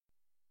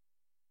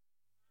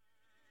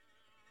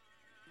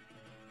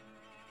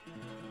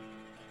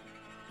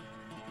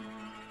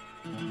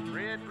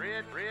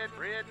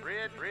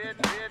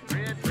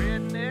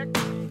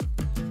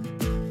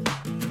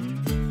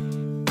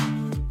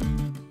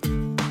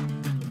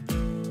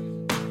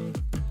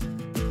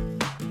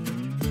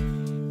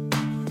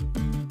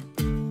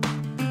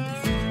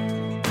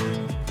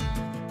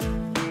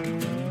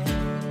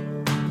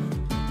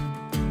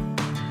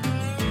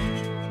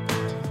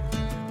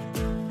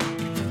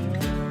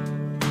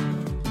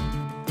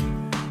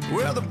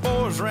Well, the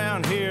boys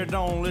round here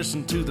don't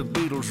listen to the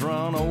Beatles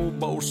run. Old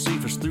Bo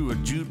Cephas threw a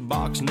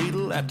jukebox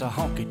needle at the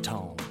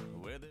honky-tonk.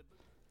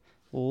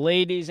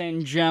 Ladies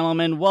and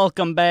gentlemen,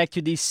 welcome back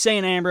to the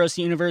Saint Ambrose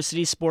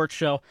University Sports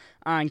Show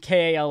on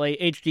KALA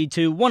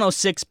HD2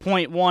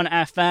 106.1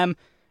 FM.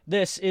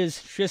 This is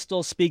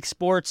Schiestel Speaks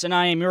Sports, and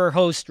I am your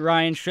host,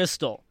 Ryan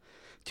Schiestel.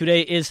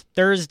 Today is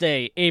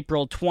Thursday,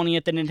 April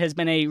 20th, and it has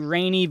been a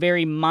rainy,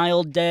 very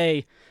mild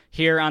day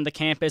here on the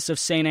campus of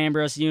Saint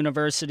Ambrose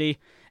University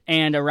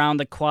and around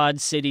the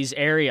Quad Cities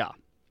area.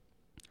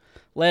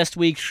 Last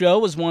week's show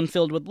was one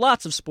filled with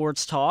lots of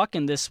sports talk,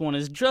 and this one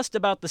is just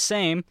about the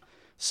same.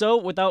 So,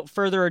 without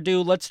further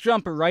ado, let's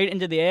jump right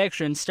into the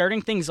action,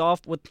 starting things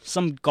off with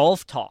some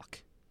golf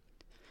talk.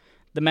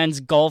 The men's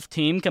golf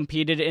team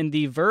competed in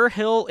the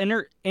Verhill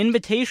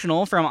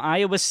Invitational from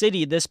Iowa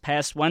City this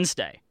past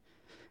Wednesday.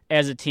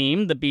 As a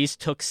team, the Bees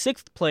took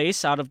 6th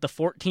place out of the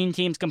 14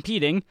 teams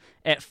competing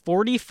at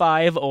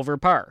 45 over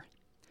par.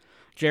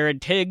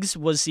 Jared Tiggs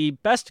was the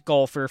best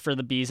golfer for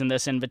the Bees in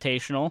this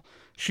Invitational,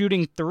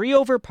 shooting 3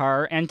 over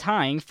par and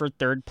tying for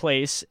 3rd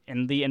place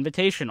in the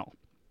Invitational.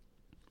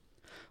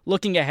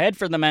 Looking ahead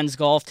for the men's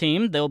golf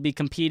team, they'll be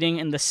competing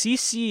in the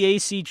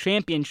CCAC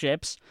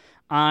Championships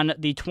on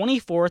the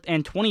 24th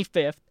and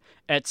 25th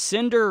at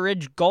Cinder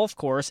Ridge Golf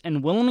Course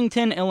in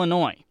Wilmington,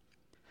 Illinois.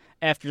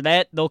 After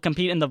that, they'll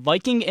compete in the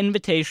Viking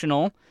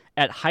Invitational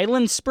at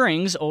Highland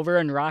Springs over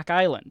in Rock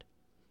Island.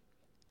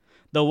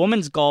 The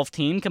women's golf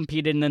team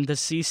competed in the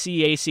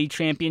CCAC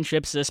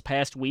Championships this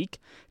past week,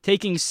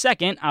 taking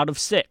 2nd out of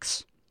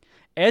 6.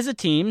 As a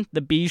team,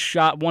 the Bees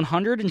shot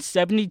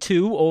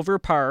 172 over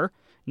par,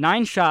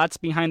 9 shots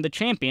behind the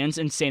champions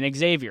in St.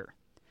 Xavier.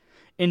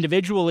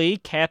 Individually,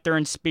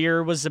 Catherine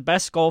Spear was the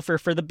best golfer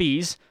for the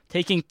Bees,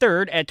 taking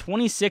 3rd at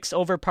 26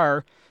 over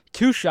par,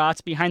 2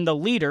 shots behind the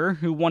leader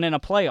who won in a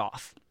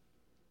playoff.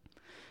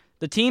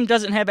 The team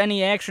doesn't have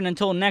any action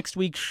until next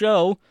week's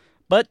show,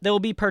 but they'll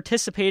be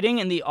participating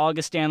in the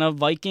Augustana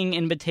Viking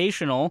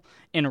Invitational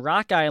in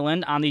Rock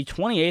Island on the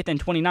 28th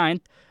and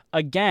 29th,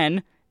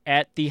 again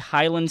at the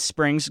Highland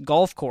Springs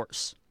Golf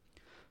Course.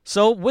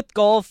 So, with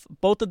golf,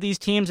 both of these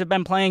teams have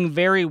been playing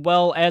very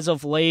well as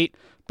of late.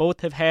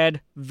 Both have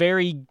had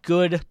very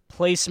good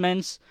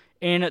placements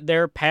in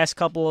their past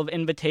couple of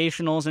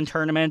invitationals and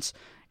tournaments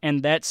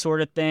and that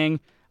sort of thing.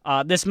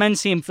 This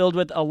men's team filled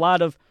with a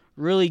lot of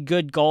really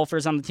good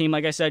golfers on the team.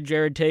 Like I said,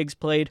 Jared Tiggs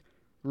played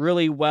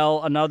really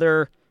well.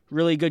 Another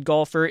really good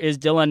golfer is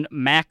Dylan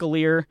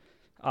McAleer,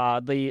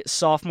 the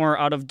sophomore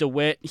out of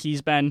DeWitt.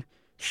 He's been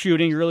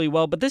shooting really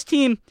well. But this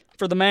team,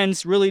 for the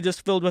men's, really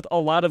just filled with a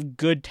lot of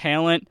good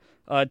talent.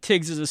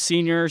 Tiggs is a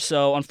senior,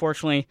 so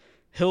unfortunately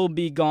he'll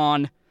be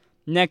gone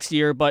next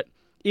year. But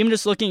even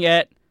just looking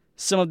at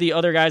some of the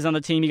other guys on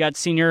the team, you got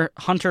senior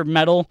Hunter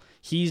Medal.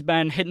 He's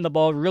been hitting the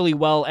ball really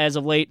well as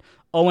of late.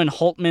 Owen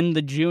Holtman,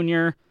 the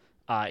junior,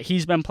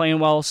 he's been playing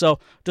well. So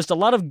just a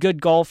lot of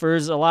good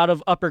golfers, a lot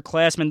of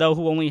upperclassmen, though,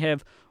 who only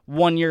have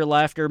 1 year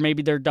left, or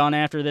maybe they're done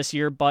after this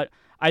year. But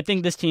I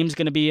think this team's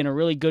going to be in a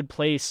really good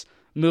place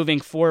moving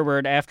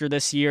forward after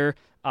this year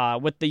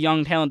with the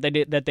young talent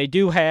that they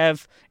do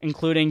have,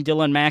 including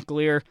Dylan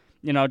McAleer.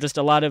 You know, just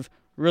a lot of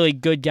really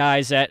good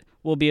guys that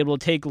will be able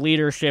to take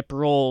leadership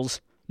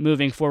roles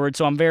moving forward.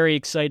 So I'm very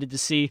excited to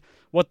see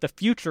what the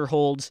future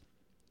holds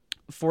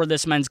for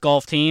this men's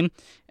golf team.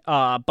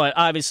 But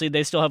obviously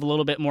they still have a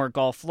little bit more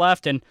golf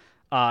left, and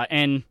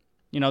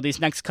you know,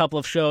 these next couple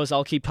of shows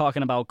I'll keep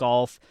talking about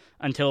golf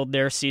until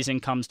their season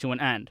comes to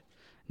an end.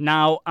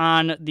 Now,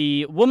 on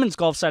the women's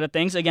golf side of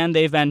things, again,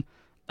 they've been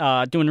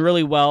doing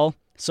really well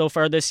so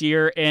far this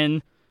year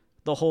in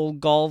the whole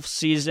golf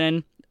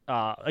season.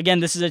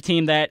 Again, this is a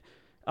team that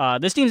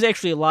this team's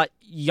actually a lot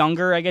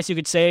younger, I guess you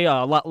could say,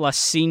 a lot less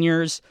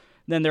seniors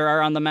than there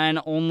are on the men.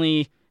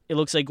 Only, it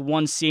looks like,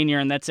 1 senior,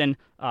 and that's in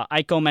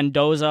Aiko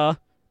Mendoza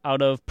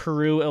out of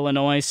Peru,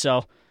 Illinois.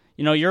 So,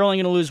 you know, you're only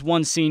going to lose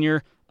 1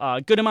 senior.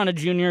 Good amount of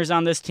juniors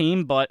on this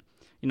team, but,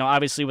 you know,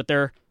 obviously with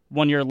their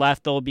 1 year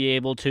left, they'll be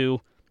able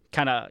to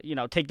kind of, you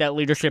know, take that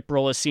leadership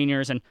role as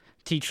seniors and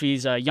teach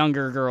these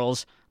younger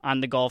girls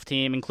on the golf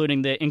team,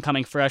 including the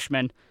incoming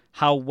freshmen,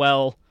 how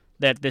well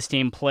that this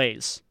team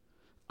plays.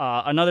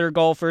 Another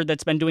golfer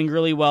that's been doing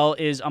really well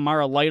is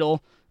Amara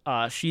Lytle.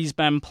 She's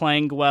been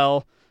playing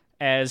well,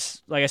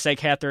 as, like I said,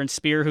 Catherine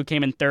Spear, who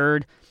came in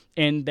 3rd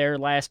in their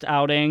last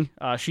outing.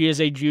 She is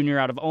a junior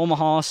out of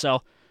Omaha,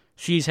 so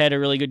she's had a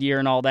really good year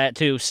and all that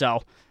too.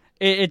 So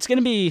it's going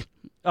to be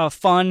a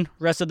fun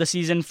rest of the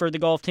season for the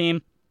golf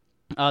team.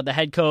 The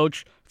head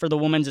coach for the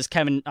women's is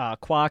Kevin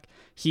Kwok.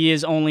 He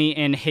is only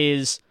in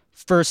his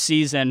first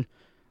season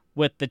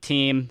with the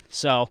team,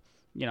 so,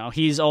 you know,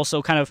 he's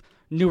also kind of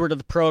newer to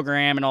the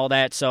program and all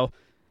that. So,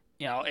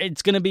 you know,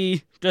 it's going to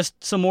be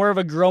just some more of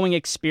a growing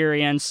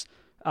experience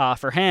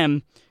for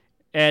him.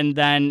 And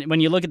then when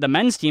you look at the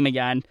men's team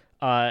again,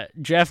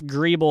 Jeff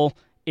Griebel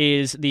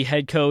is the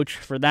head coach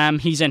for them.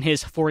 He's in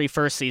his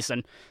 41st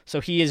season,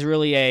 so he is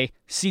really a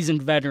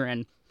seasoned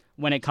veteran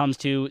when it comes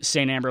to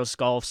St. Ambrose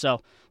golf.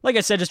 So, like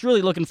I said, just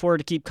really looking forward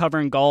to keep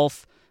covering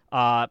golf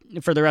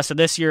for the rest of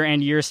this year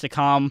and years to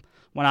come.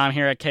 when I'm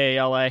here at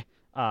KALA.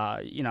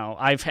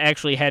 I've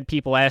actually had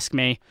people ask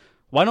me,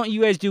 why don't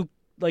you guys do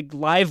like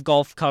live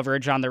golf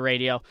coverage on the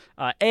radio?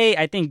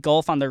 I think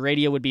golf on the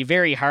radio would be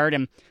very hard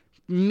and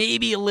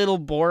maybe a little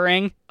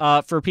boring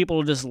for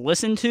people to just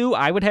listen to.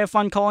 I would have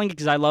fun calling it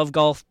because I love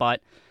golf,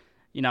 but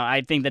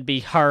I think that'd be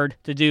hard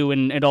to do,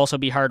 and it'd also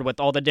be hard with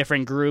all the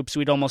different groups.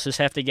 We'd almost just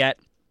have to get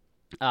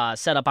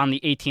set up on the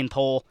 18th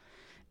hole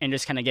and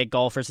just kind of get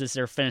golfers as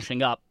they're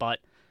finishing up. But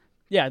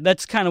yeah,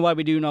 that's kind of why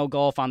we do no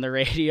golf on the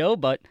radio.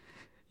 But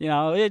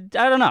I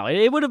don't know.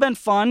 It would have been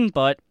fun,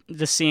 but it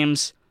just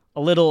seems a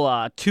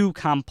little too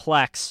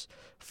complex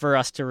for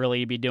us to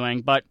really be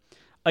doing. But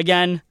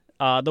again,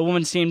 the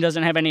women's team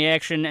doesn't have any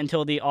action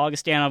until the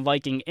Augustana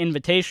Viking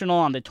Invitational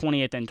on the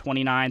 20th and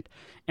 29th,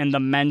 and the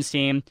men's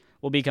team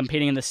will be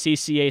competing in the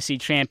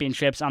CCAC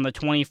Championships on the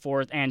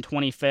 24th and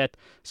 25th,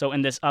 so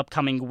in this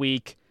upcoming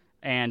week,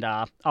 and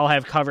I'll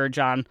have coverage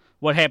on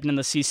what happened in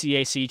the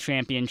CCAC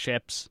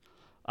Championships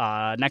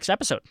next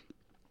episode.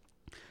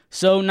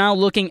 So now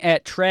looking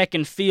at track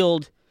and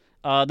field,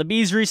 the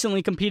Bees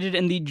recently competed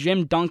in the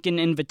Jim Duncan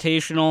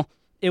Invitational.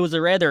 It was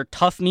a rather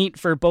tough meet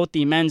for both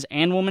the men's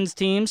and women's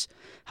teams.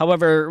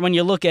 However, when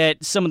you look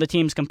at some of the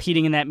teams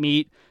competing in that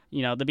meet,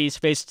 the Bees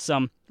faced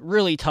some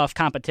really tough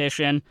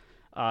competition.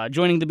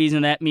 Joining the Bees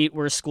in that meet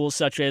were schools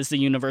such as the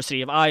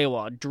University of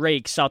Iowa,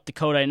 Drake, South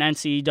Dakota, and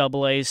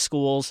NCAA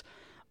schools.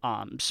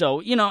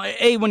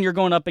 When you're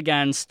going up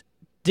against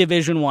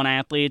Division I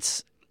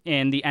athletes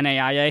in the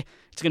NAIA,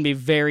 it's going to be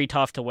very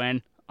tough to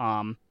win.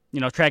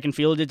 Track and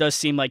field, it does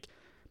seem like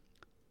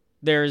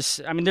there's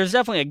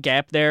definitely a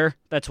gap there.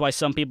 That's why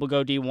some people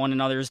go D1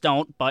 and others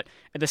don't. But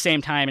at the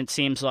same time, it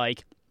seems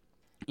like,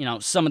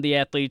 some of the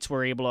athletes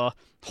were able to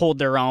hold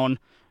their own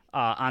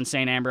on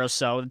Saint Ambrose.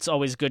 So it's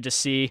always good to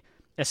see,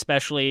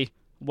 especially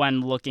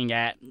when looking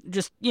at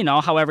just,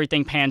 how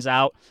everything pans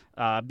out.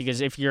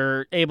 Because if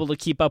you're able to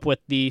keep up with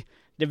the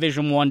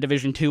Division I,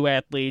 Division II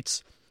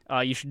athletes,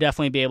 you should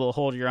definitely be able to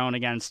hold your own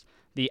against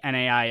the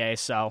NAIA.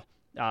 So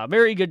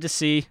very good to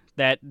see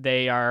that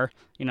they are,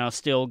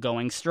 still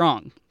going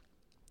strong.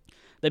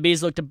 The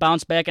Bees look to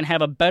bounce back and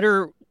have a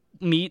better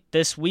meet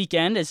this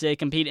weekend as they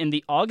compete in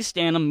the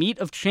Augustana Meet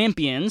of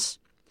Champions.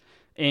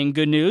 In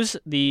good news,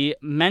 the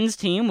men's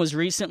team was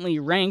recently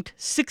ranked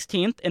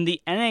 16th in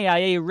the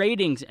NAIA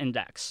Ratings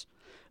Index.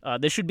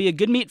 This should be a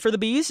good meet for the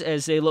Bees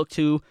as they look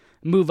to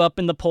move up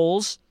in the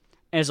polls.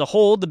 As a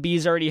whole, the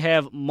Bees already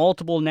have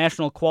multiple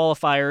national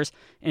qualifiers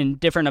in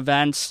different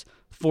events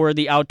for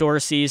the outdoor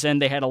season.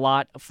 They had a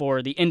lot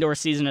for the indoor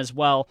season as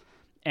well.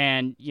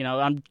 And,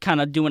 I'm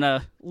kind of doing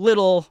a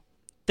little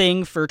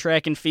thing for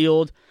track and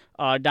field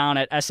down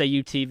at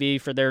SAU TV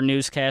for their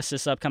newscast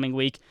this upcoming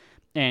week.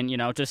 And,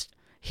 just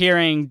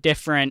hearing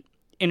different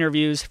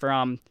interviews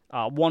from,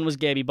 one was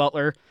Gabby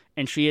Butler,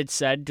 and she had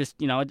said just,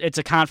 it's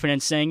a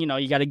confidence thing.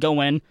 You got to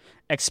go in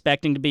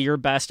expecting to be your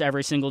best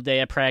every single day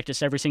at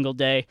practice, every single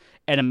day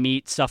at a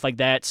meet, stuff like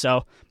that.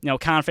 So,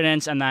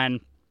 confidence. And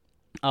then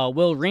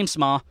Will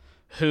Reemsma,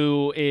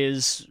 who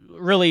is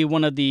really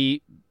one of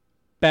the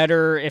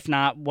better, if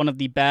not one of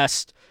the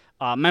best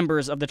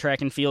members of the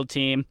track and field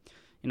team.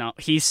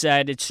 He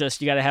said it's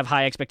just you got to have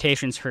high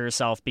expectations for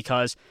yourself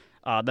because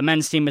the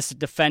men's team is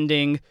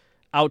defending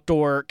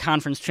outdoor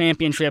conference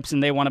championships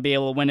and they want to be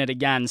able to win it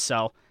again.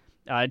 So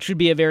it should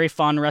be a very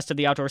fun rest of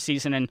the outdoor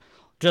season. And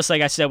just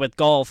like I said with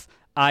golf,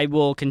 I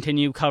will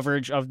continue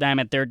coverage of them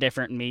at their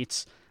different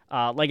meets.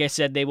 Like I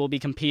said, they will be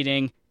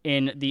competing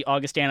in the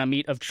Augustana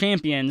Meet of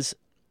Champions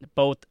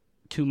both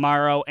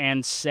tomorrow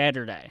and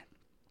Saturday.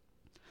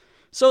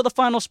 So the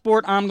final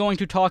sport I'm going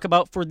to talk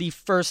about for the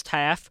first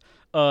half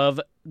of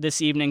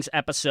this evening's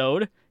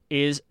episode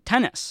is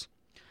tennis.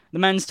 The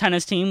men's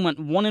tennis team went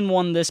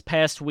 1-1 this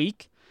past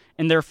week.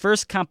 In their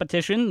first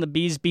competition, the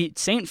Bees beat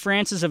St.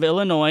 Francis of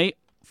Illinois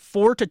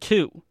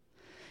 4-2.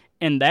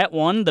 In that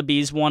one, the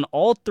Bees won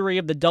all 3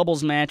 of the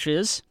doubles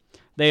matches.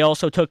 They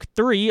also took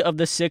 3 of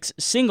the 6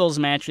 singles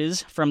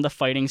matches from the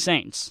Fighting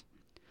Saints.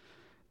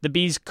 The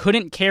Bees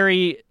couldn't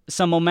carry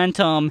some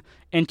momentum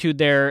into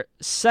their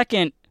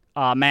second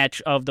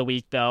match of the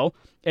week, though,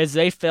 as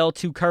they fell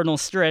to Cardinal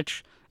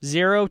Stritch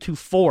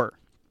 0-4.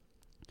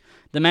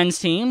 The men's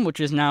team, which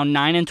is now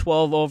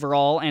 9-12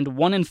 overall and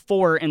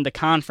 1-4 in the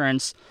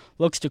conference,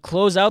 looks to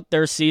close out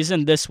their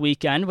season this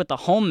weekend with a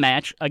home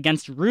match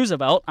against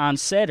Roosevelt on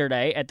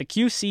Saturday at the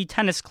QC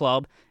Tennis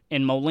Club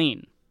in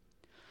Moline.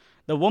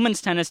 The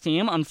women's tennis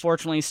team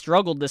unfortunately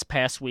struggled this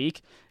past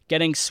week,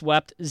 getting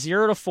swept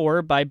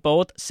 0-4 by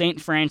both St.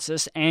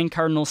 Francis and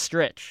Cardinal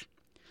Stritch.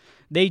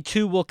 They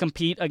too will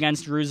compete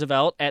against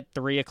Roosevelt at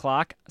 3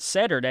 o'clock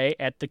Saturday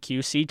at the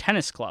QC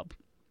Tennis Club.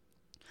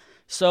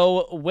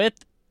 So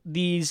with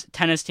these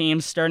tennis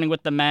teams, starting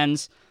with the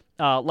men's,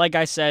 like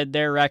I said,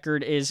 their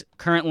record is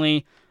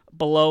currently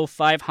below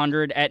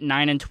 500 at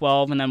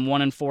 9-12 and then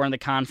 1-4 in the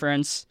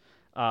conference.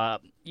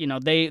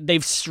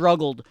 They've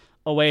struggled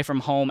away from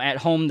home. At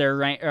home, their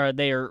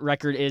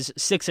record is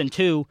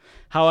 6-2.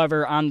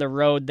 However, on the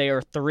road, they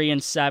are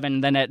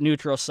 3-7. Then at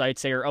neutral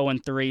sites, they are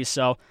 0-3.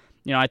 So,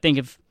 I think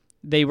if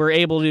they were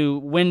able to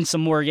win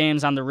some more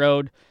games on the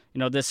road,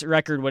 this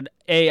record would,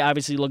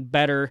 obviously look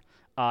better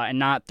and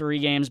not 3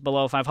 games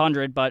below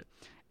 500, but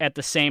at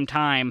the same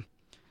time,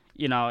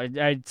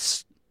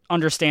 it's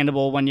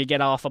understandable when you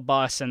get off a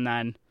bus and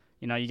then,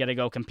 you got to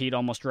go compete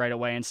almost right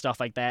away and stuff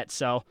like that.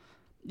 So,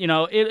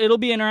 it'll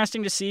be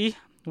interesting to see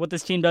what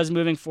this team does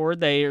moving forward.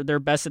 Their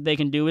best that they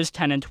can do is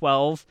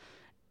 10-12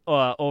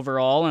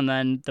 overall, and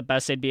then the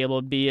best they'd be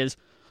able to be is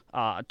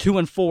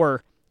 2-4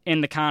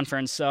 in the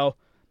conference. So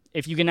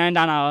if you can end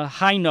on a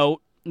high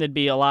note, it'd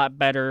be a lot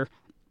better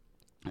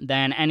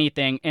than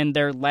anything. In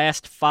their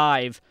last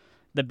 5,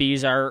 the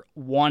Bees are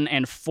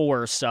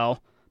 1-4. So,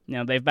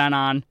 they've been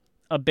on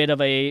a bit of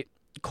a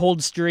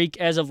cold streak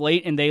as of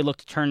late, and they look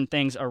to turn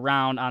things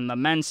around on the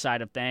men's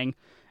side of thing.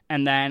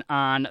 And then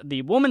on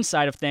the women's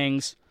side of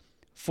things,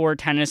 for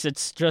tennis,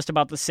 it's just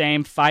about the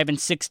same.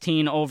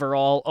 5-16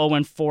 overall,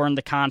 0-4 in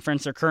the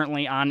conference. They're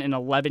currently on an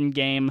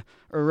 11-game,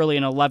 or really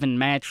an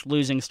 11-match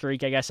losing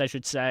streak, I guess I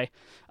should say.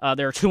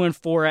 They're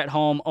 2-4 at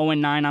home,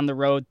 0-9 on the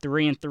road,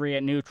 3-3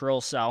 at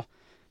neutral. So,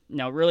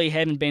 really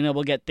haven't been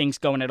able to get things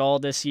going at all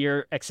this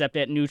year, except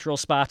at neutral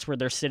spots where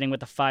they're sitting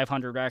with a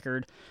 500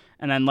 record.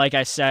 And then, like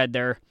I said,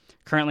 they're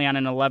currently on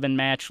an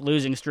 11-match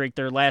losing streak.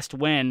 Their last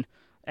win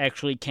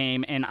actually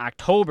came in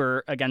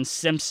October against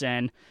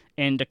Simpson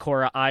in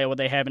Decorah, Iowa.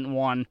 They haven't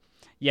won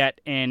yet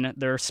in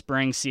their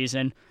spring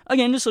season.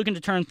 Again, just looking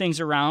to turn things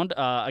around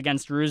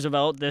against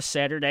Roosevelt this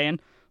Saturday,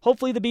 and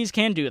hopefully the Bees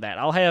can do that.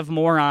 I'll have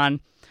more on,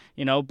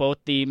 both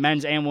the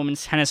men's and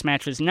women's tennis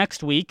matches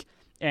next week,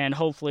 and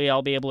hopefully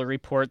I'll be able to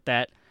report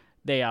that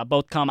they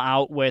both come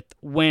out with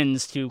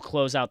wins to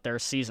close out their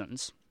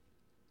seasons.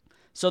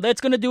 So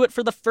that's going to do it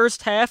for the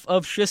first half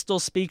of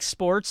Schiestel Speaks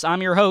Sports.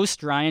 I'm your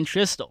host, Ryan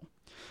Schiestel.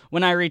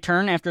 When I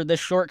return after this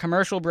short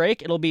commercial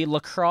break, it'll be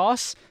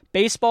lacrosse,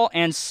 baseball,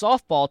 and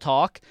softball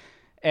talk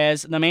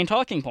as the main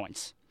talking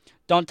points.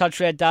 Don't touch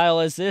that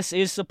dial, as this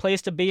is the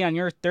place to be on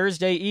your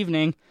Thursday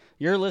evening.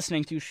 You're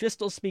listening to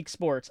Schiestel Speaks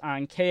Sports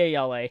on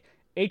KALA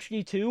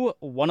HD2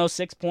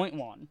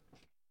 106.1.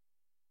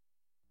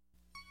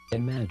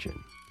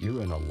 Imagine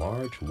you're in a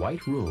large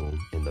white room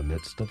in the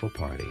midst of a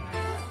party.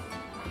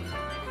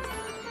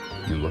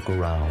 You look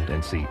around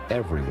and see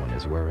everyone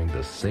is wearing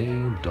the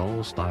same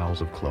dull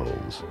styles of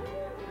clothes.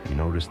 You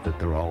notice that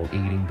they're all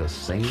eating the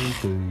same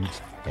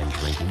foods and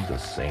drinking the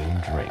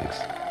same drinks.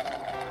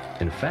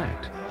 In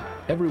fact,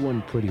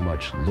 everyone pretty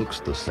much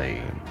looks the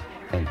same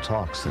and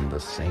talks in the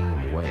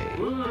same way.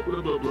 Blah,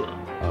 blah, blah,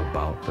 blah.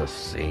 About the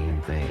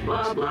same things.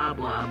 Blah, blah,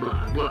 blah,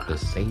 blah, blah. The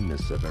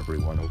sameness of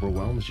everyone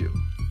overwhelms you,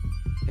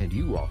 and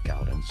you walk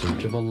out in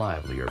search of a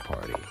livelier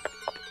party.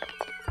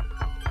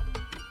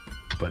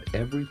 But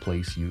every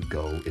place you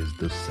go is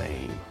the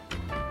same.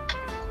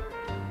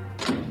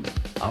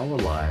 Our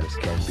lives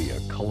can be a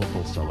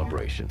colorful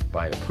celebration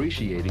by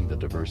appreciating the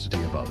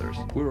diversity of others.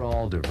 We're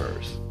all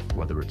diverse,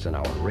 whether it's in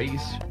our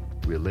race,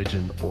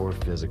 religion, or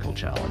physical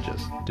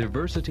challenges.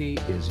 Diversity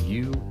is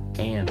you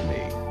and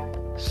me.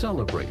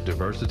 Celebrate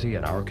diversity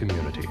in our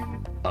community.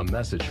 A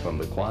message from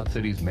the Quad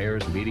Cities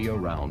Mayor's Media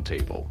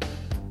Roundtable.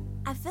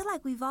 I feel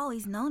like we've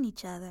always known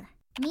each other.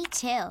 Me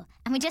too,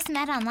 and we just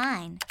met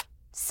online.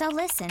 So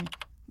listen,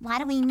 why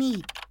do we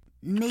meet?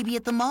 Maybe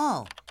at the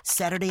mall.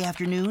 Saturday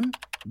afternoon?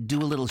 Do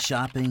a little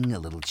shopping, a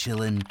little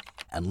chillin',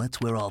 and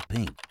let's wear all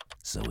pink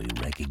so we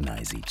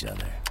recognize each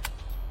other.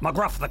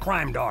 McGruff the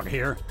crime dog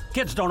here.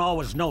 Kids don't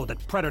always know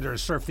that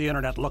predators surf the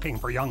internet looking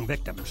for young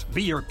victims.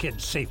 Be your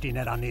kid's safety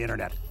net on the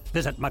internet.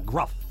 Visit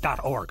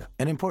McGruff.org.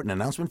 An important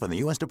announcement from the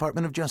U.S.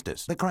 Department of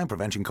Justice, the Crime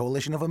Prevention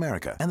Coalition of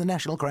America, and the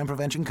National Crime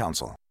Prevention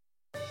Council.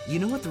 You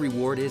know what the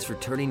reward is for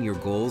turning your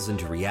goals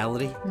into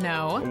reality?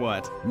 No.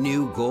 What?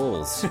 New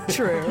goals.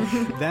 True.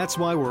 That's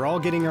why we're all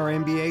getting our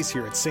MBAs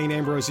here at Saint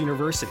Ambrose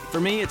University. For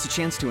me, it's a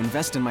chance to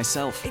invest in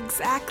myself.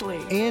 Exactly.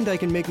 And I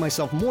can make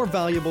myself more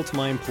valuable to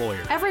my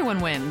employer.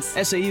 Everyone wins.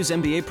 SAU's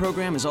MBA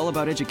program is all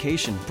about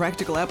education,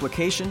 practical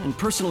application, and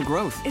personal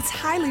growth. It's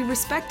highly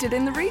respected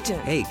in the region.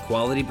 Hey,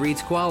 quality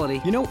breeds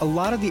quality. You know, a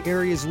lot of the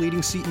area's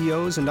leading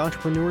CEOs and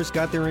entrepreneurs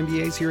got their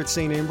MBAs here at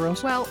Saint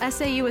Ambrose. Well,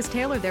 SAU has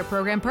tailored their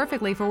program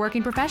perfectly for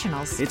working professionals.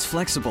 It's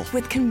flexible.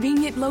 With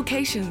convenient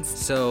locations.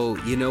 So,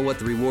 you know what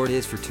the reward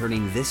is for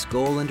turning this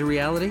goal into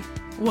reality?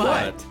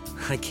 What?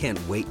 I can't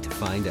wait to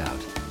find out.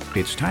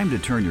 It's time to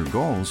turn your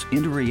goals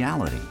into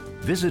reality.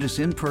 Visit us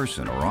in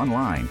person or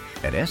online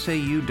at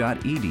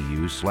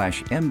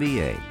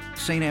sau.edu/MBA.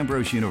 Saint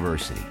Ambrose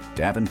University,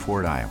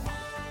 Davenport, Iowa.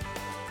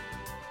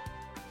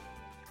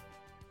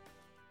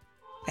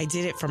 I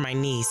did it for my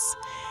niece.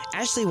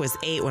 Ashley was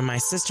 8 when my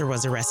sister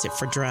was arrested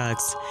for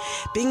drugs.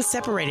 Being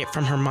separated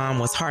from her mom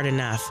was hard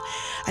enough.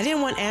 I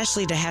didn't want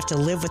Ashley to have to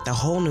live with a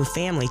whole new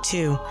family,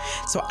 too.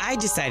 So I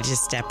decided to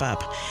step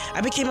up.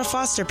 I became a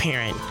foster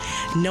parent.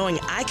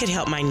 Knowing I could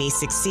help my niece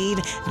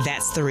succeed,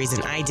 that's the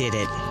reason I did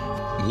it.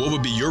 What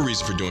would be your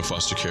reason for doing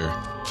foster care?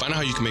 Find out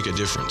how you can make a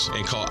difference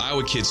and call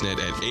Iowa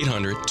KidsNet at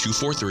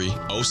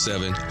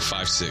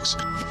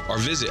 800-243-0756 or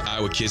visit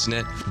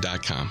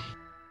iowakidsnet.com.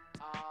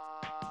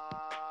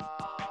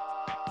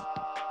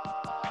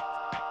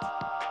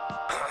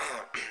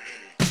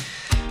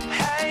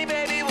 Hey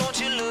baby, won't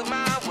you look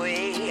my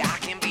way?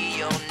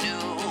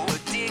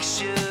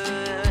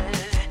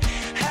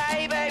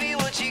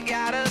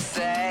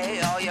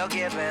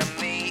 giving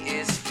me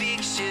is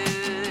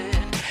fiction.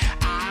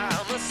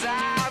 I'm a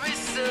sorry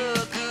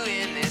sucker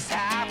and this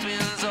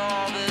happens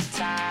all the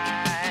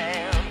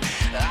time.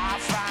 I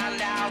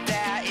find out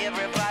that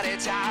everybody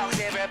talks,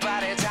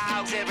 everybody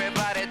talks,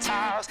 everybody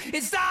talks.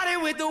 It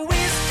started with the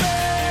whisper,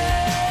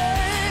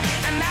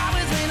 and that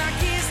was when I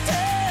kissed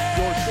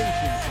her. Your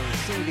station for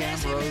Saint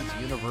Ambrose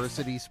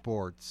University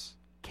Sports,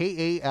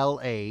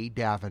 KALA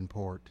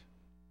Davenport.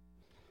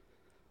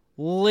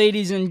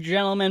 Ladies and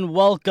gentlemen,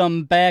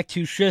 welcome back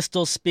to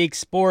Schiestel Speaks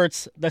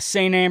Sports, the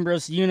Saint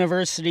Ambrose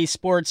University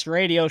Sports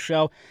radio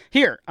show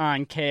here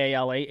on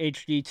KALA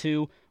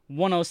HD2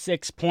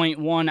 106.1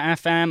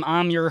 FM.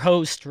 I'm your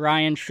host,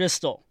 Ryan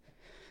Schiestel.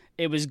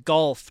 It was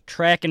golf,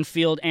 track and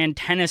field, and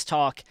tennis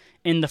talk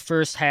in the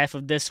first half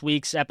of this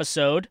week's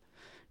episode.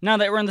 Now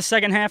that we're in the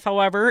second half,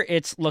 however,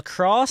 it's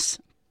lacrosse,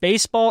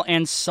 baseball,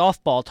 and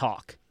softball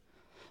talk.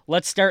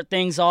 Let's start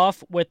things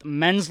off with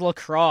men's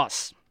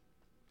lacrosse.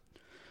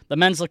 The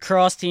men's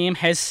lacrosse team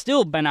has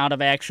still been out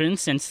of action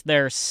since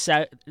their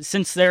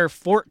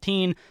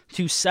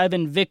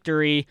 14-7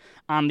 victory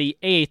on the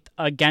 8th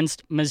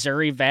against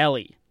Missouri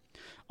Valley.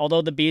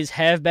 Although the Bees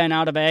have been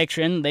out of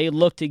action, they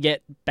look to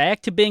get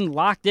back to being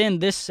locked in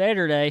this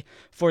Saturday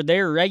for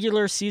their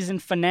regular season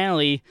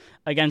finale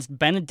against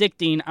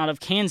Benedictine out of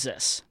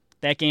Kansas.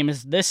 That game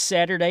is this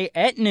Saturday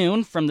at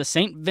noon from the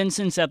St.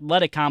 Vincent's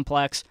Athletic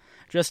Complex,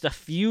 just a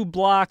few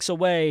blocks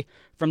away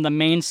from the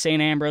main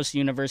Saint Ambrose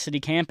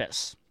University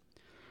campus.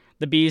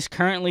 The Bees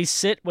currently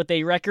sit with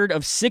a record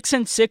of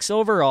 6-6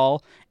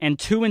 overall and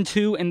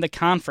 2-2 in the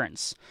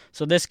conference,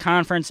 so this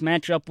conference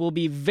matchup will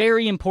be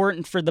very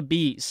important for the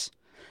Bees.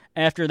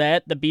 After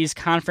that, the Bees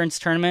conference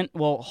tournament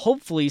will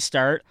hopefully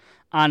start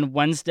on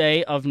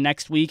Wednesday of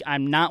next week.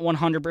 I'm not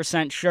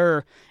 100%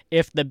 sure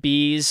if the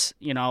Bees,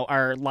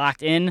 are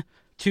locked in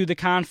to the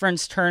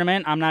conference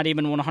tournament. I'm not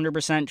even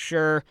 100%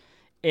 sure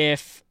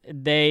if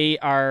they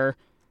are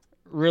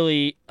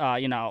really,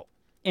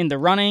 in the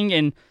running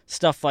and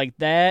stuff like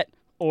that,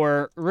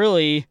 or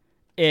really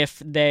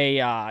if they,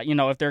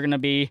 if they're going to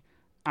be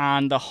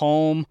on the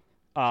home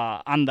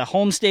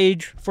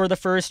stage for the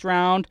first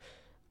round,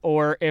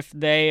 or if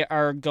they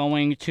are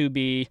going to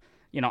be,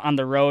 on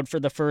the road for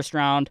the first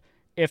round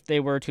if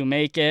they were to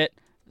make it.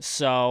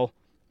 So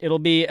it'll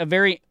be a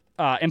very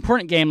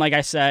important game, like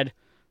I said,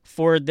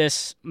 for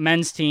this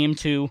men's team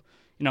to,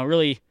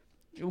 really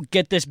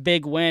get this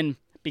big win,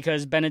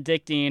 because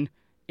Benedictine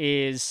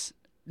is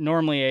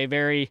normally a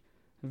very,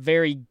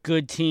 very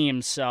good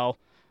team. So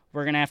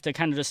we're going to have to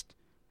kind of just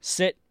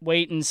sit,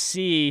 wait, and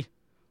see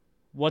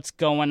what's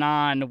going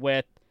on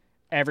with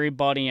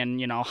everybody and,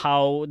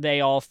 how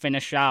they all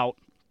finish out.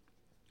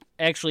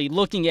 Actually,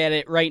 looking at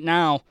it right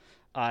now,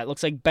 it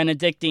looks like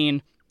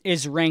Benedictine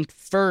is ranked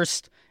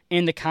first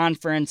in the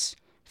conference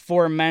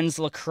for men's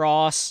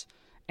lacrosse,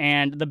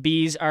 and the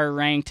Bees are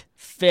ranked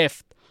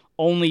 5th.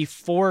 Only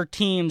 4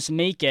 teams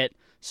make it,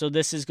 so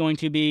this is going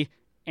to be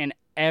an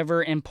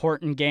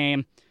ever-important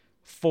game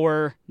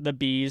for the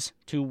Bees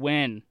to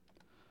win.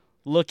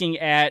 Looking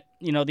at,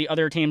 the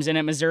other teams in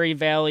it, Missouri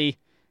Valley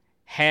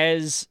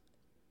has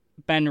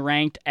been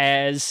ranked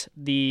as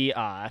the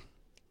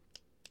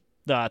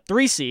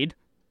 3 seed,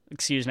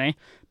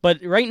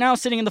 but right now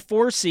sitting in the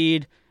 4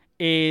 seed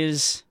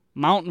is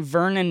Mount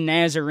Vernon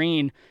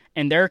Nazarene,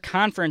 and their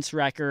conference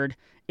record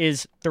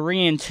is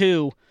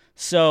 3-2.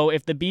 So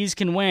if the Bees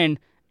can win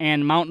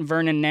and Mount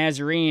Vernon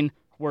Nazarene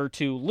were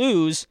to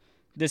lose,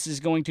 this is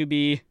going to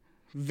be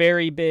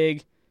very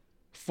big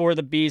for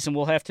the Bees, and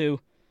we'll have to,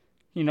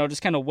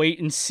 just kind of wait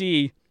and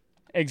see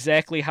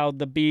exactly how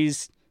the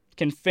Bees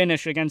can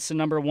finish against the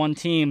number 1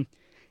 team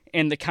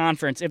in the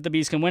conference. If the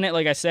Bees can win it,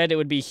 like I said, it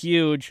would be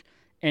huge.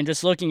 And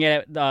just looking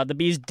at it, the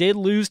Bees did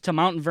lose to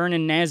Mount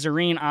Vernon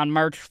Nazarene on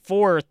March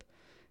 4th,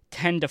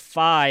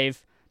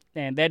 10-5,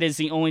 and that is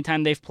the only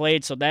time they've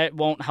played, so that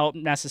won't help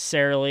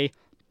necessarily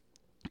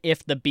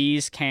if the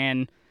Bees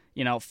can,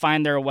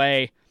 find their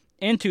way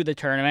into the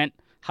tournament.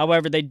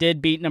 However, they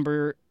did beat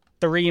number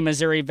 3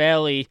 Missouri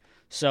Valley,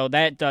 so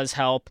that does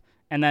help.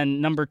 And then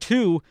number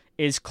 2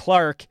 is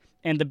Clark,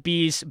 and the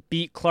Bees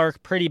beat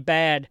Clark pretty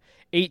bad,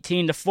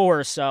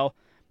 18-4. So,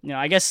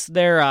 I guess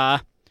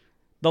they're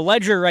the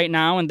ledger right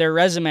now and their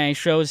resume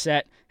shows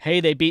that,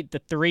 hey, they beat the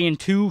 3 and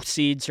 2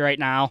 seeds right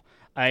now.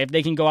 If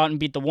they can go out and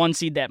beat the 1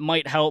 seed, that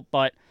might help.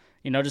 But,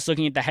 just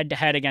looking at the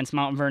head-to-head against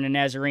Mount Vernon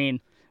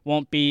Nazarene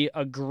won't be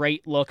a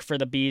great look for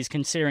the Bees,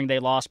 considering they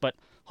lost. But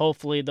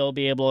hopefully they'll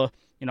be able to,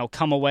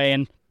 come away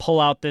and pull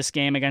out this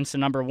game against the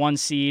number 1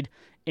 seed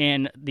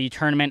in the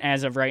tournament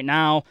as of right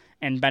now,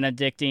 and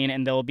Benedictine,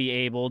 and they'll be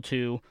able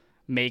to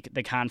make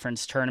the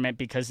conference tournament,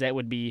 because that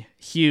would be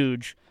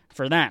huge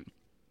for them.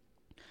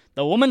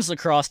 The women's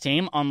lacrosse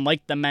team,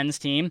 unlike the men's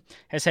team,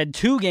 has had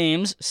 2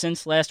 games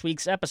since last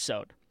week's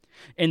episode.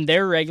 In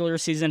their regular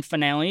season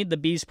finale, the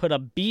Bees put a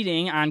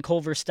beating on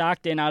Culver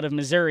Stockton out of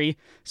Missouri,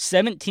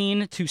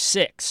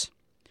 17-6.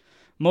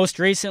 Most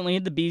recently,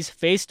 the Bees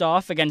faced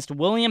off against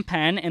William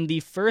Penn in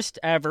the first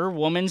ever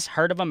Women's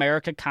Heart of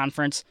America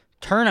Conference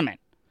tournament.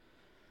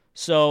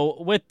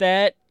 So with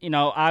that,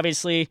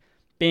 obviously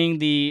being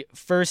the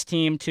first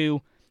team to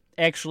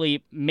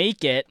actually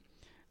make it,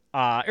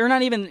 or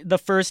not even the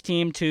first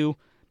team to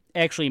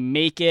actually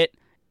make it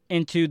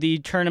into the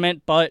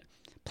tournament, but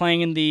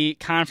playing in the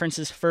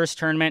conference's first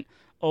tournament,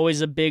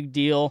 always a big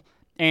deal.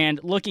 And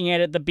looking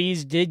at it, the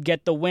Bees did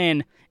get the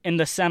win in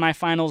the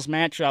semifinals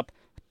matchup,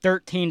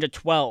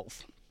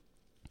 13-12.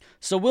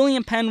 So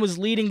William Penn was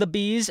leading the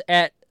Bees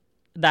at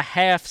the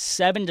half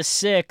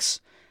 7-6.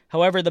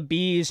 However, the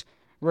Bees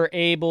were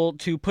able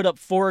to put up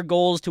 4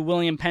 goals to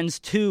William Penn's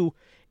 2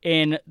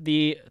 in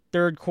the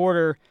third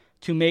quarter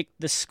to make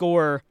the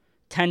score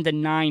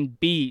 10-9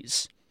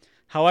 Bees.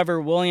 However,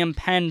 William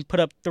Penn put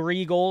up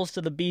 3 goals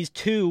to the Bees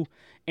 2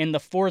 in the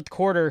fourth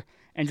quarter,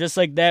 and just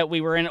like that, we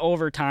were in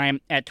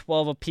overtime at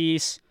 12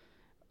 apiece.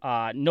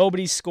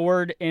 Nobody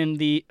scored in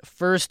the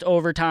first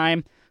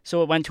overtime,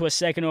 so it went to a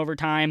second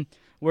overtime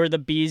where the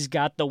Bees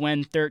got the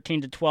win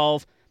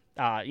 13-12.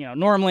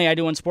 Normally I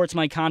do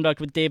unsportsmanlike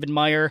conduct with David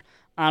Meyer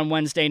on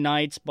Wednesday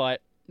nights,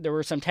 but there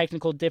were some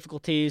technical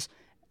difficulties,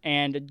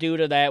 and due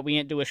to that, we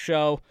didn't do a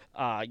show.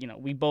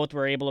 We both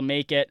were able to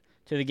make it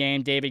to the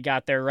game. David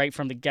got there right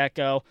from the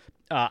get-go.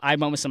 I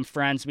went with some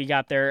friends. We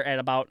got there at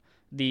about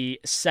the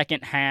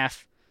second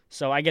half,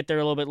 so I get there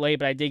a little bit late,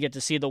 but I did get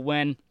to see the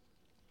win.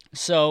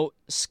 So,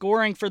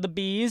 scoring for the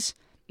Bees,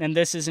 and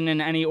this isn't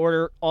in any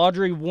order,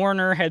 Audrey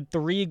Warner had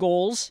 3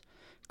 goals,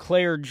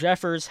 Claire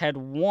Jeffers had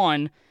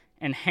 1,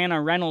 and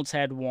Hannah Reynolds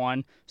had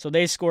 1, so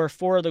they score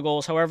 4 of the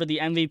goals. However, the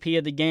MVP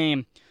of the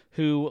game,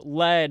 who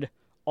led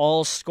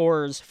all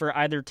scorers for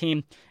either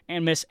team,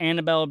 and Miss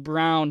Annabelle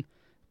Brown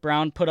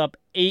put up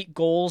 8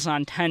 goals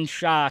on 10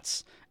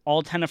 shots.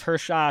 All 10 of her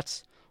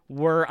shots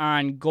were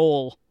on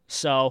goal,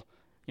 so,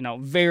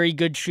 very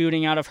good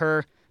shooting out of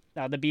her.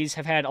 The Bees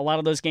have had a lot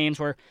of those games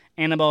where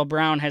Annabelle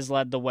Brown has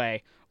led the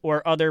way,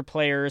 or other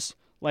players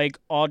like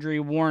Audrey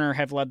Warner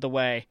have led the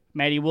way.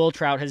 Maddie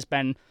Wiltrout has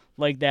been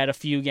like that a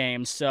few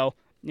games. So,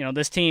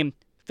 this team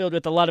filled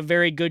with a lot of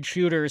very good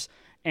shooters,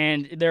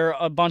 and there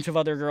are a bunch of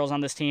other girls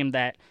on this team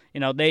that,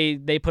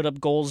 they put up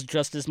goals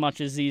just as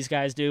much as these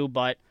guys do,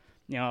 but,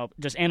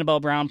 just Annabelle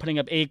Brown putting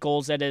up 8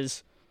 goals, that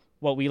is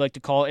what we like to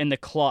call in the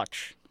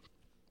clutch.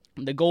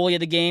 The goalie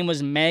of the game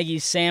was Maggie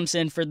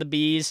Sampson for the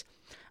Bees.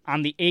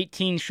 On the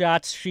 18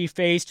 shots she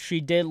faced,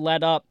 she did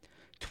let up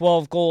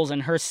 12 goals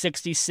in her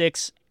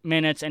 66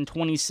 minutes and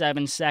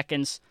 27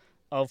 seconds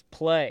of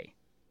play.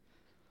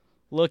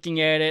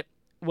 Looking at it,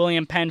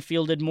 William Penn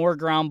fielded more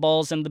ground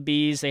balls than the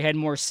Bees. They had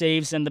more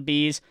saves than the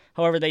Bees.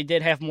 However, they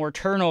did have more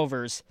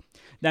turnovers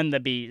than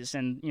the Bees.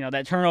 And,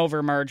 that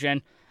turnover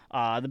margin,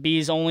 the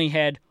Bees only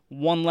had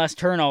 1 less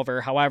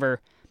turnover. However,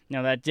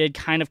 that did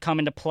kind of come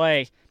into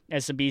play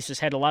as the Bees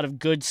just had a lot of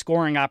good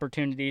scoring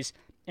opportunities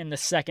in the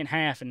second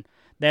half, and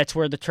that's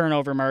where the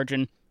turnover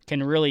margin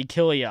can really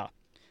kill you.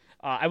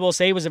 I will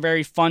say it was a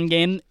very fun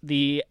game.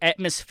 The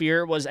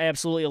atmosphere was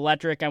absolutely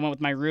electric. I went with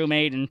my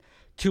roommate and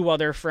 2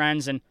 other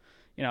friends, and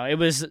it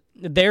was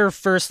their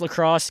first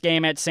lacrosse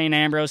game at Saint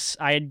Ambrose.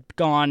 I had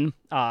gone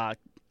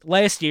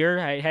last year.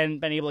 I hadn't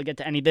been able to get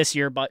to any this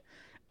year, but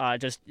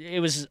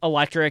it was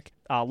electric.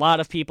 A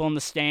lot of people in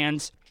the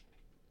stands.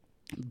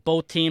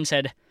 Both teams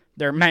had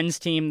their men's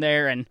team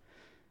there, and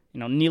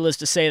needless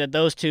to say that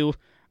those two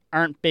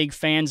aren't big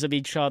fans of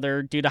each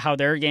other due to how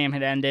their game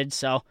had ended.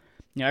 So,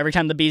 every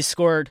time the Bees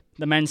scored,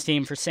 the men's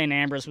team for St.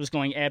 Ambrose was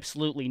going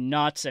absolutely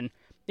nuts, and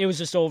it was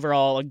just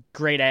overall a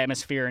great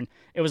atmosphere, and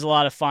it was a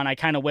lot of fun. I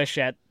kind of wish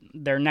that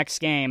their next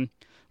game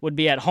would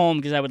be at home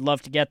because I would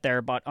love to get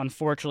there, but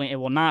unfortunately it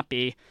will not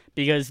be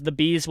because the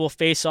Bees will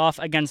face off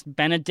against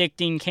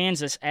Benedictine,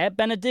 Kansas at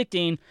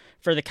Benedictine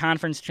for the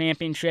conference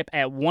championship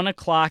at 1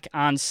 o'clock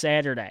on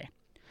Saturday.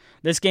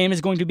 This game is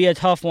going to be a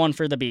tough one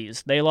for the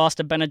Bees. They lost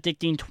to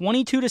Benedictine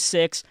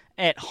 22-6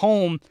 at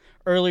home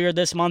earlier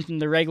this month in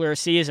the regular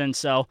season,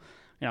 so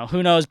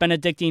who knows,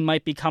 Benedictine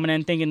might be coming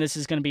in thinking this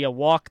is going to be a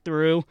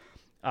walkthrough.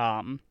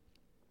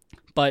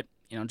 But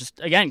just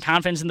again,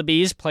 confidence in the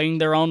Bees playing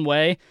their own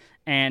way,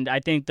 and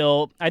I think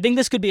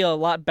this could be a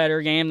lot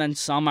better game than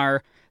some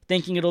are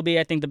thinking it'll be.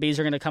 I think the Bees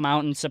are going to come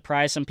out and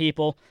surprise some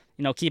people,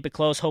 keep it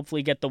close,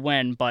 hopefully get the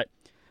win. But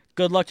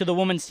good luck to the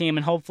women's team,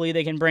 and hopefully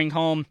they can bring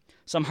home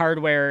some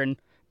hardware and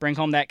bring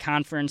home that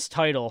conference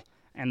title,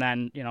 and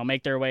then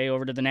make their way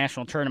over to the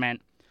national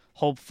tournament,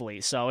 hopefully.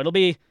 So it'll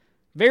be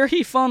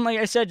very fun, like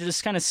I said, to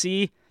just kind of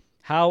see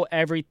how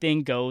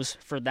everything goes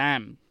for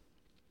them.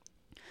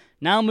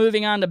 Now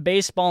moving on to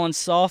baseball and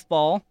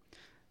softball.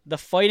 The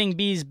Fighting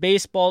Bees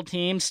baseball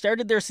team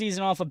started their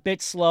season off a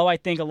bit slow. I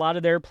think a lot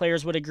of their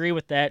players would agree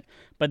with that,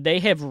 but they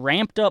have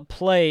ramped up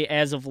play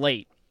as of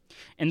late.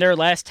 In their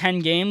last 10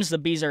 games, the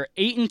Bees are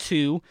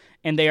 8-2,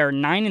 and they are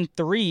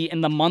 9-3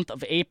 in the month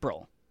of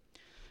April.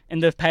 In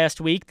the past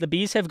week, the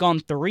Bees have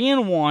gone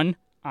 3-1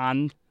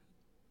 on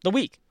the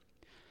week.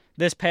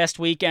 This past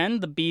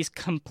weekend, the Bees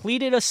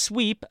completed a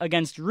sweep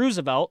against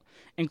Roosevelt,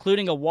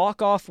 including a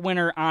walk-off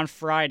winner on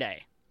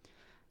Friday.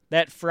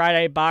 That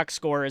Friday box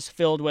score is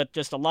filled with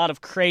just a lot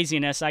of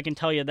craziness, I can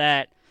tell you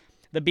that.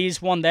 The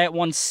Bees won that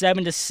one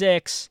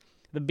 7-6.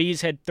 The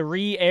Bees had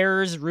 3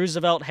 errors,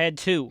 Roosevelt had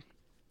 2.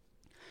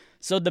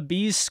 So the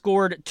Bees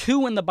scored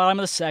 2 in the bottom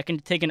of the second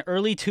to take an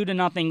early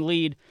 2-0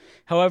 lead.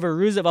 However,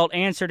 Roosevelt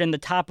answered in the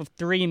top of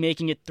 3,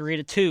 making it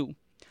 3-2.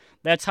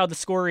 That's how the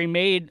score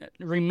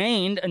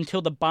remained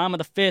until the bottom of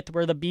the 5th,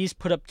 where the Bees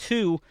put up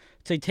 2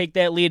 to take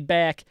that lead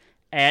back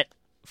at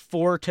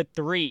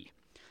 4-3.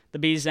 The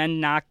Bees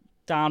then knocked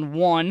down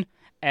 1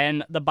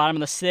 and the bottom of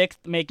the 6th,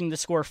 making the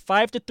score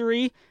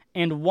 5-3,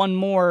 and 1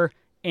 more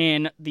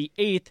in the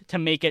 8th to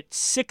make it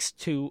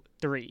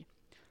 6-3.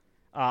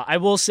 I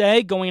will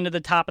say, going into the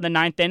top of the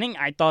 9th inning,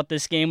 I thought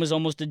this game was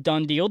almost a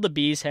done deal. The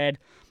Bees had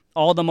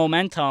all the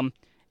momentum,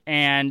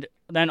 and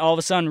then all of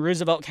a sudden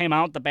Roosevelt came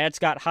out, the bats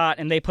got hot,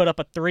 and they put up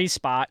a 3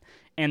 spot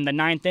in the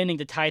 9th inning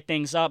to tie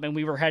things up, and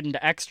we were heading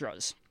to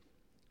extras.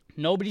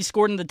 Nobody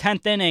scored in the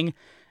 10th inning,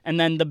 and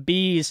then the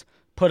Bees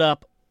put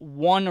up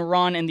 1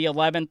 run in the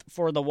 11th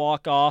for the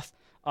walk-off.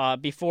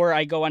 Before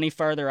I go any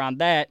further on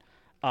that,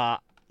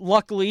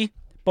 luckily,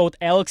 both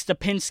Alex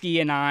Stopinski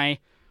and I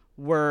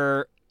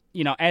were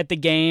at the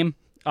game.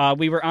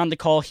 We were on the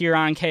call here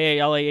on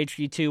KALA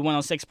HD2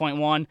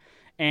 106.1,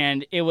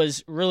 and it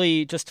was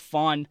really just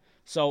fun.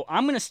 So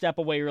I'm going to step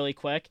away really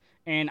quick,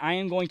 and I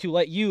am going to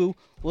let you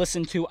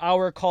listen to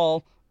our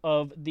call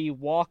of the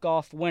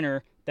walk-off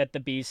winner that the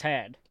Bees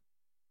had.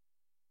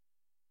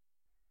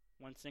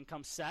 Winston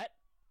comes set.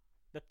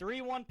 The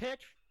 3-1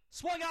 pitch,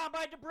 swung on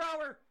by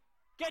DeBrouwer,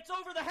 gets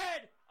over the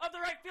head of the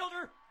right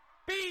fielder.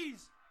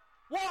 Bees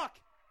walk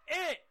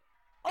it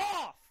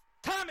off.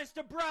 Thomas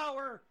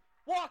DeBrouwer,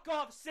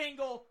 walk-off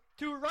single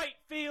to right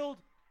field,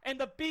 and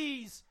the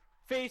Bees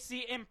face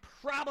the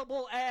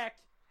improbable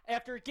act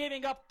after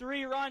giving up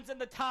 3 runs in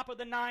the top of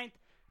the 9th.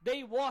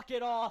 They walk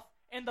it off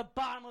in the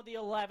bottom of the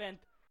 11th.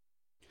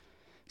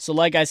 So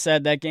like I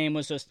said, that game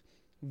was just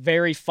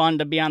very fun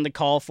to be on the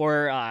call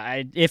for.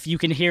 If you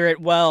can hear it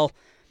well,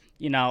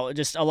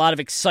 just a lot of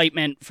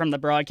excitement from the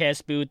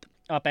broadcast booth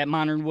up at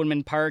Modern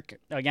Woodman Park.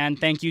 Again,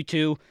 thank you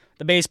to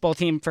the baseball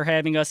team for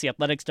having us, the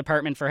athletics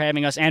department for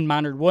having us, and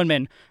Modern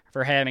Woodman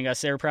for having us.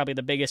 They're probably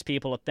the biggest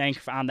people to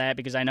thank on that,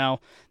 because I know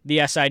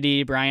the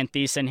SID, Brian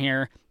Thiessen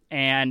here,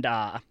 and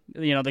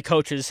the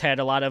coaches had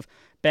a lot of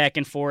back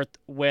and forth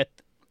with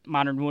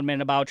Modern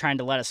Woodman about trying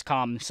to let us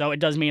come. So it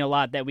does mean a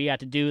lot that we got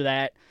to do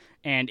that,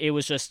 and it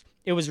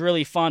was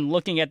really fun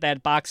looking at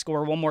that box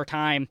score one more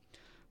time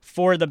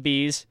for the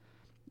Bees.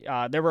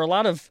 There were a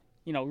lot of,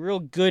 real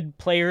good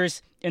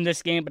players in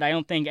this game, but I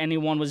don't think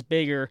anyone was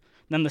bigger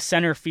than the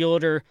center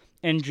fielder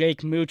and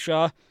Jake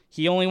Mucha.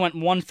 He only went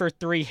 1 for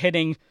 3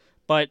 hitting,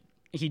 but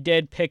he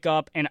did pick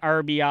up an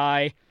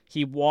RBI.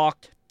 He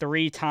walked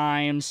 3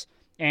 times,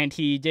 and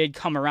he did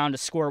come around to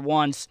score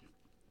once.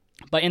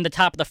 But in the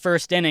top of the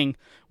 1st inning,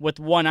 with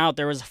 1 out,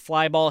 there was a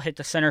fly ball hit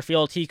to center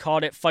field. He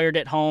caught it, fired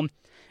it home,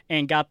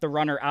 and got the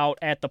runner out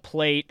at the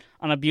plate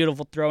on a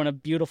beautiful throw and a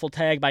beautiful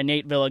tag by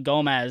Nate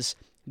Villagomez,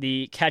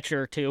 the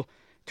catcher, to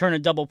turn a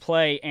double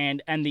play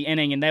and end the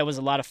inning, and that was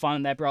a lot of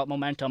fun. That brought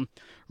momentum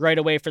right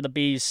away for the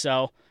Bees.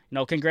 So,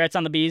 congrats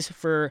on the Bees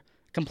for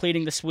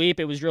completing the sweep.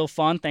 It was real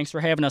fun. Thanks for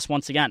having us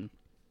once again.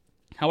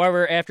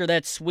 However, after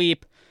that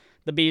sweep,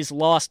 the Bees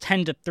lost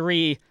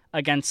 10-3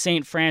 against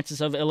St. Francis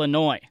of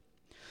Illinois.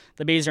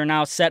 The Bees are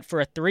now set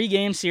for a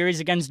 3-game series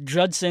against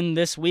Judson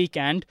this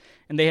weekend,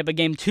 and they have a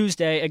game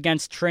Tuesday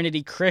against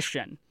Trinity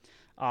Christian.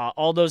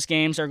 All those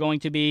games are going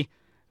to be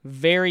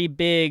very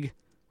big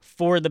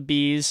for the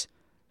Bees,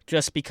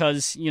 just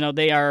because,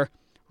 they are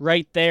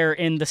right there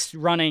in the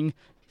running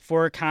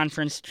for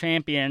conference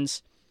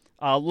champions.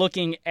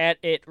 Looking at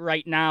it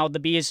right now, the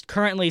Bees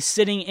currently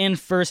sitting in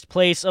first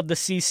place of the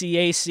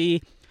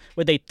CCAC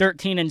with a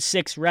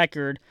 13-6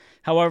 record.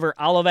 However,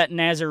 Olivet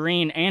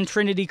Nazarene and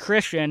Trinity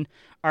Christian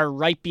are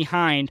right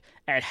behind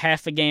at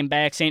half a game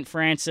back. St.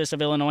 Francis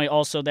of Illinois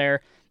also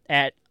there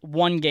at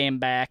 1 game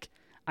back.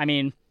 I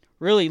mean,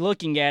 really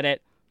looking at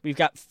it, we've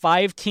got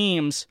 5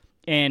 teams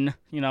in,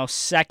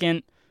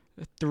 2nd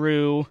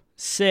through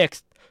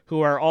 6th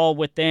who are all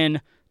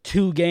within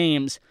 2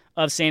 games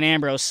of Saint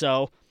Ambrose.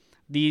 So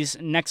these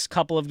next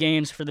couple of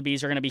games for the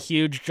Bees are going to be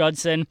huge.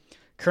 Judson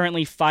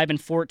currently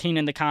 5-14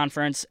 in the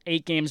conference,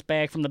 8 games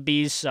back from the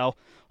Bees. So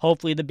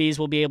hopefully the Bees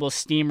will be able to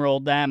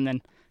steamroll them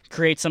and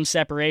create some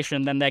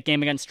separation. Then that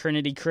game against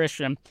Trinity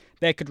Christian,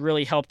 that could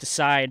really help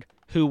decide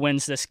who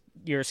wins this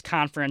year's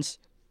conference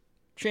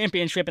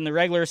championship in the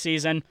regular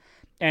season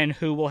and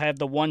who will have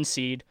the 1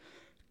 seed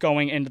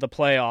going into the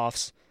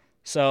playoffs.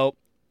 So,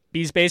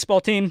 Bees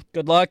baseball team,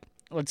 good luck.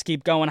 Let's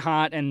keep going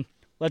hot, and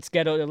let's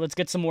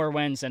get some more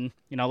wins, and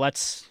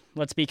let's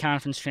be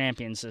conference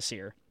champions this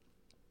year.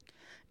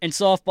 In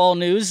softball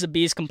news, the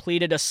Bees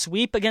completed a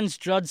sweep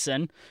against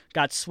Judson,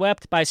 got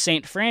swept by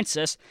St.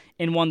 Francis,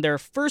 and won their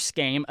first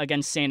game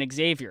against St.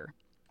 Xavier.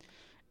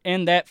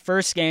 In that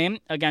first game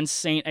against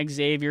St.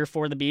 Xavier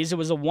for the Bees, it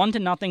was a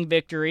 1-0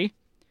 victory.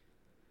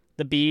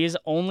 The Bees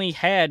only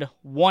had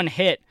 1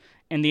 hit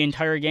in the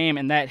entire game,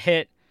 and that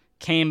hit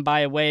came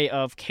by way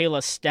of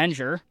Kayla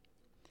Stenger.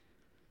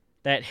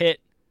 That hit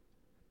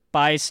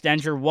by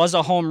Stenger was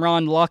a home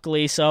run,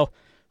 luckily, so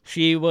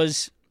she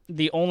was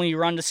the only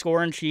run to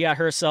score, and she got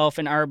herself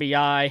an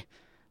RBI.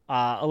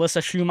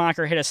 Alyssa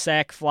Schumacher hit a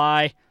sac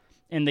fly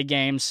in the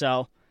game.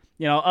 So,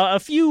 a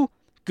few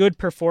good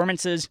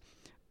performances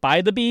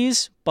by the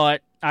Bees,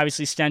 but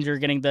obviously Stenger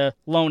getting the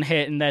lone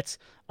hit, and that's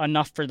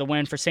enough for the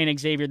win. For St.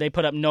 Xavier, they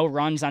put up no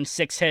runs on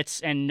 6 hits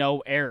and no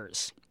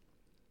errors.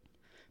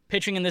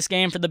 Pitching in this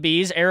game for the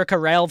Bees, Erica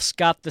Ralphs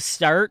got the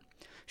start.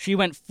 She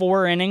went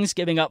 4 innings,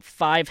 giving up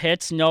 5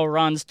 hits, no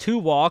runs, 2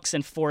 walks,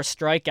 and 4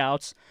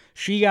 strikeouts.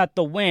 She got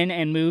the win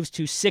and moves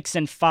to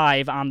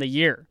 6-5 on the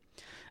year.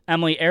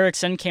 Emily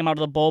Erickson came out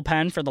of the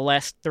bullpen for the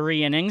last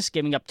 3 innings,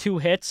 giving up 2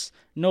 hits,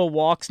 no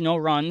walks, no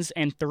runs,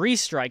 and 3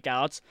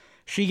 strikeouts.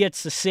 She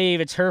gets the save.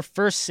 It's her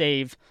first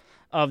save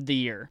of the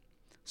year.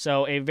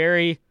 So a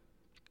very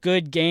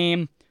good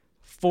game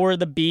for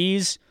the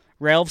Bees.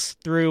 Ralphs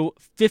threw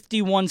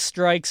 51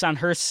 strikes on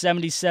her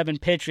 77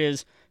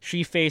 pitches.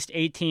 She faced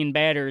 18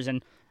 batters,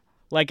 and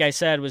like I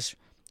said, was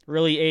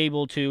really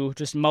able to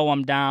just mow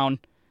them down.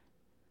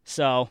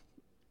 So,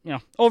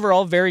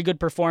 overall, very good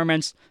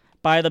performance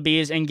by the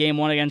Bees in Game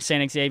 1 against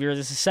St. Xavier.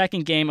 This is the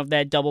second game of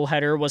that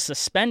doubleheader, was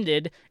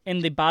suspended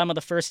in the bottom of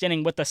the first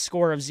inning with a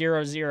score of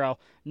 0-0.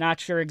 Not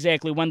sure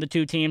exactly when the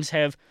two teams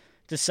have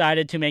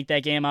decided to make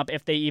that game up,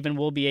 if they even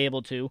will be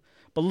able to.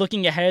 But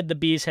looking ahead, the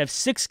Bees have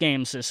 6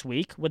 games this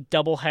week, with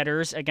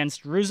doubleheaders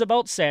against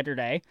Roosevelt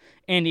Saturday,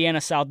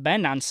 Indiana South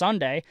Bend on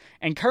Sunday,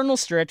 and Cardinal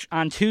Stritch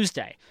on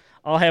Tuesday.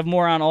 I'll have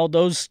more on all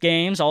those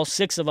games, all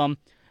 6 of them,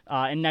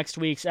 in next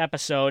week's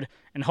episode,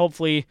 and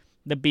hopefully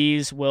the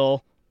Bees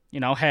will,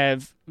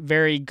 have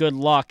very good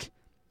luck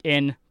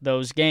in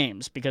those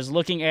games. Because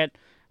looking at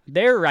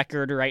their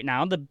record right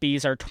now, the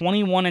Bees are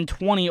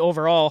 21-20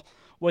 overall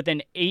with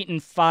an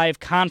 8-5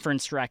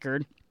 conference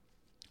record.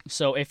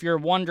 So if you're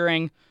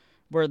wondering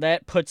where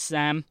that puts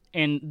them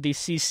in the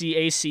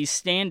CCAC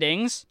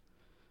standings,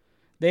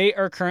 they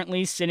are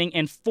currently sitting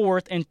in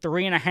 4th and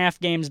 3.5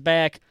 games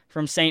back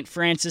from St.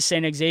 Francis.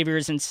 St. Xavier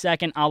is in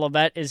 2nd,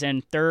 Olivet is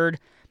in 3rd,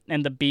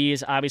 and the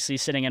Bees obviously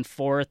sitting in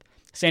 4th.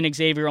 St.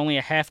 Xavier only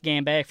a half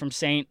game back from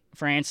St.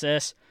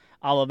 Francis.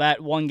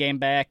 Olivet 1 game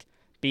back.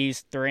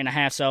 Bees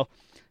 3.5. So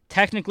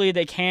technically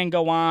they can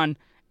go on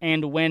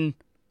and win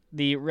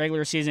the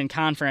regular season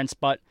conference,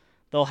 but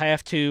they'll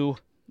have to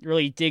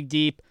really dig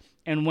deep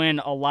and win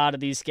a lot of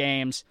these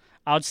games.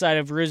 Outside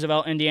of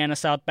Roosevelt, Indiana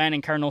South Bend,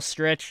 and Cardinal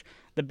Stritch,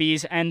 the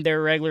Bees end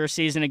their regular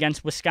season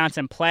against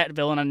Wisconsin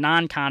Platteville in a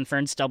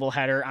non-conference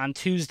doubleheader on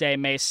Tuesday,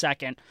 May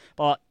 2nd.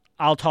 But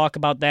I'll talk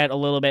about that a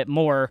little bit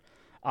more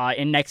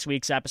in next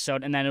week's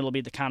episode, and then it'll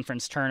be the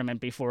conference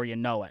tournament before you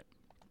know it.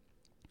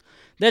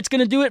 That's going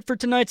to do it for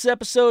tonight's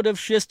episode of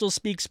Schiestel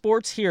Speaks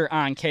Sports here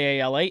on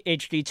KALA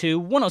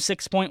HD2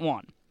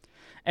 106.1.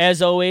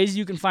 As always,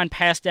 you can find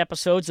past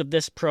episodes of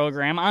this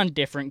program on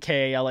different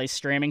KALA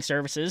streaming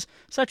services,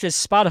 such as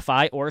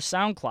Spotify or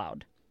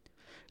SoundCloud.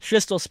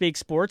 Schiestel Speaks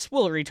Sports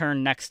will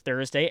return next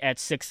Thursday at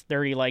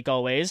 6:30 like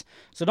always,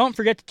 so don't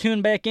forget to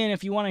tune back in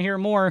if you want to hear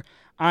more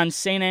on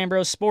Saint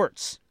Ambrose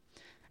Sports.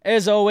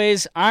 As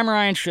always, I'm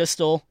Ryan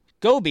Schiestel.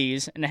 Go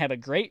Bees, and have a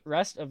great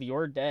rest of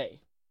your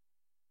day.